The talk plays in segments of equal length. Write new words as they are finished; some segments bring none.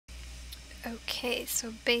Okay,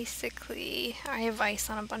 so basically I have ice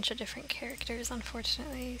on a bunch of different characters,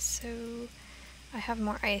 unfortunately, so I have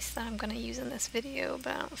more ice than I'm going to use in this video,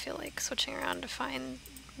 but I don't feel like switching around to find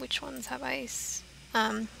which ones have ice.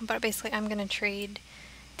 But basically I'm going to trade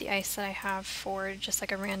the ice that I have for just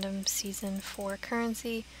like a random season 4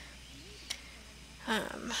 currency. I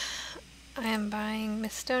am buying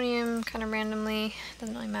Mistonium kind of randomly,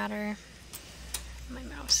 doesn't really matter. My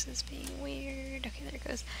mouse is being weird. Okay, there it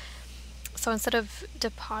goes. So instead of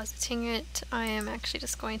depositing it, I am actually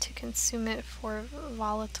just going to consume it for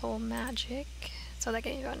volatile magic. So that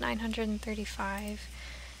gave me about 935.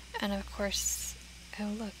 And of course, oh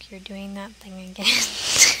look, you're doing that thing again.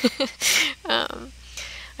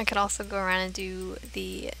 I could also go around and do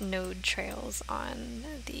the node trails on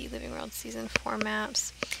the Living World Season 4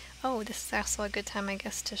 maps. Oh, this is also a good time, I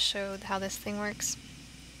guess, to show how this thing works.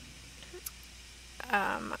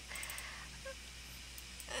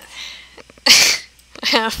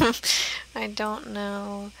 I don't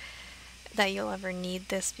know that you'll ever need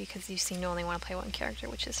this because you seem to only want to play one character,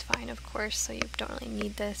 which is fine, of course, so you don't really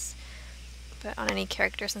need this. But on any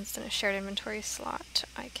character, since it's in a shared inventory slot,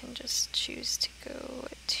 I can just choose to go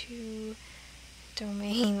to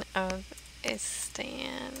Domain of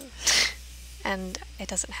Istan. And it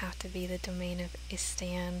doesn't have to be the Domain of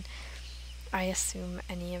Istan. I assume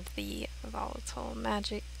any of the volatile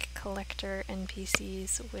magic collector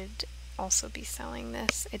NPCs would also be selling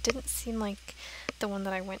this. It didn't seem like the one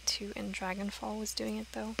that I went to in Dragonfall was doing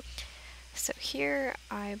it though. So here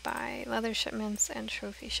I buy leather shipments and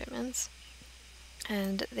trophy shipments,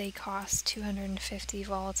 and they cost 250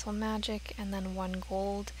 volatile magic and then 1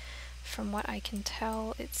 gold. From what I can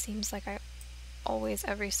tell, it seems like I always,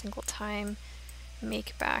 every single time,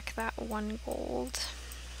 make back that 1 gold.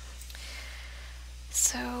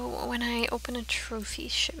 So when I open a trophy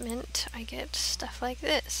shipment, I get stuff like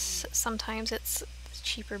this. Sometimes it's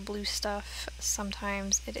cheaper blue stuff,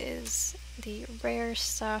 sometimes it is the rare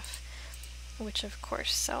stuff, which of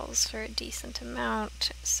course sells for a decent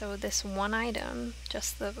amount. So this one item,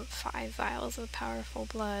 just the 5 vials of powerful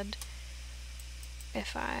blood,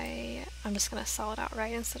 if I'm just going to sell it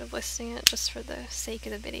outright instead of listing it just for the sake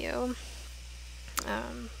of the video.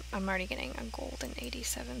 I'm already getting a gold and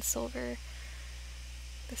 87 silver.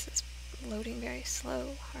 This is loading very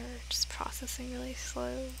slow, or just processing really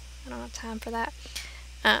slow. I don't have time for that.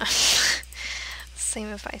 Same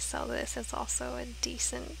if I sell this, it's also a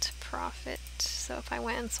decent profit. So if I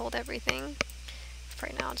went and sold everything, for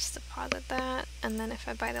right now I'll just deposit that. And then if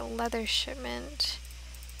I buy the leather shipment,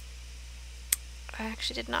 I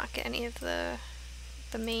actually did not get any of the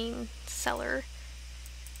main seller,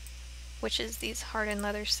 which is these hardened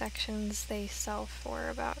leather sections. They sell for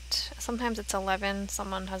about, sometimes it's 11,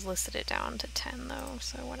 someone has listed it down to 10 though,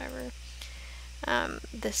 so whatever.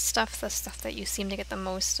 This stuff, the stuff that you seem to get the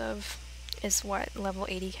most of, is what level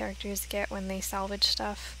 80 characters get when they salvage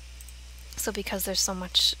stuff. So because there's so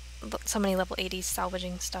many level 80s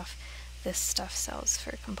salvaging stuff, this stuff sells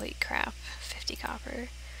for complete crap, 50 copper.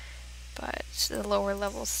 But the lower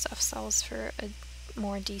level stuff sells for a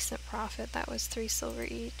more decent profit. That was 3 silver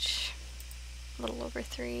each. A little over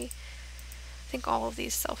 3. I think all of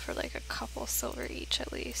these sell for like a couple silver each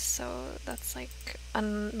at least, so that's like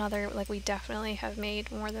another, like we definitely have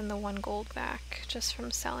made more than the 1 gold back just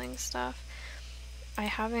from selling stuff. I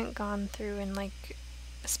haven't gone through and like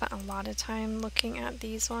spent a lot of time looking at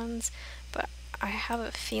these ones, but I have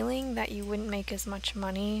a feeling that you wouldn't make as much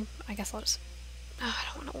money. I guess I'll just, I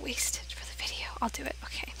don't want to waste it for the video. I'll do it,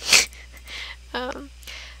 okay.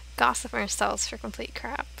 Gossamer sells for complete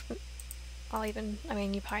crap. I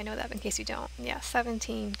mean, you probably know that, but in case you don't. Yeah,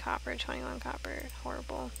 17 copper, 21 copper,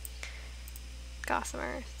 horrible.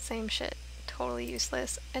 Gossamer, same shit, totally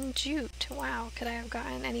useless. And Jute, wow, could I have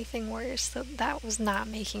gotten anything worse? So that was not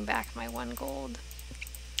making back my 1 gold.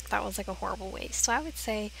 That was like a horrible waste. So I would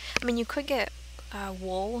say, I mean, you could get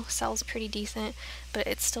wool, sells pretty decent, but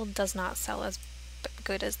it still does not sell as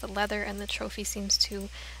good as the leather, and the trophy seems to.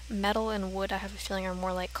 Metal and wood, I have a feeling, are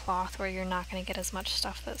more like cloth, where you're not going to get as much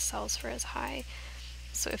stuff that sells for as high.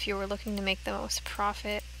 So if you were looking to make the most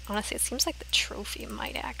profit, honestly it seems like the trophy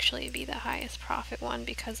might actually be the highest profit one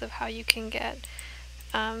because of how you can get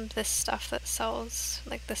this stuff that sells.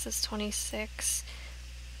 Like this is 26.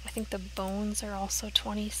 I think the bones are also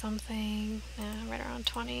 20 something, right around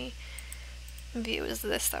 20. Maybe it was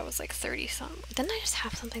this that was like 30 something. Didn't I just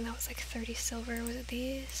have something that was like 30 silver? Was it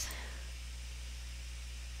these?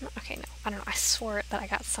 No, okay, no, I don't know. I swore that I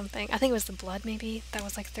got something. I think it was the blood maybe that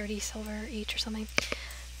was like 30 silver each or something.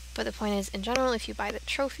 But the point is, in general, if you buy the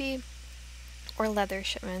trophy, or leather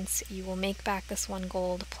shipments, you will make back this 1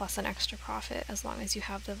 gold plus an extra profit as long as you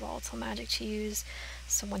have the volatile magic to use.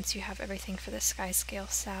 So once you have everything for the Skyscale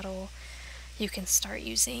saddle, you can start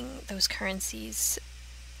using those currencies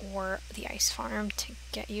or the ice farm to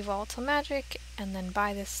get you volatile magic and then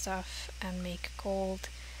buy this stuff and make gold.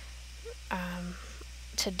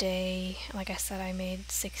 Today, like I said, I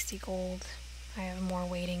made 60 gold. I have more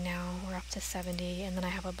waiting now. We're up to 70, and then I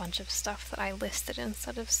have a bunch of stuff that I listed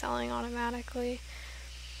instead of selling automatically.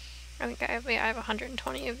 I think I have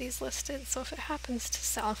 120 of these listed, so if it happens to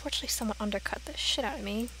sell, unfortunately someone undercut the shit out of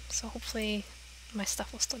me, so hopefully my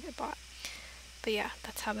stuff will still get bought. But yeah,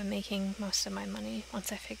 that's how I've been making most of my money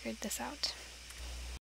once I figured this out.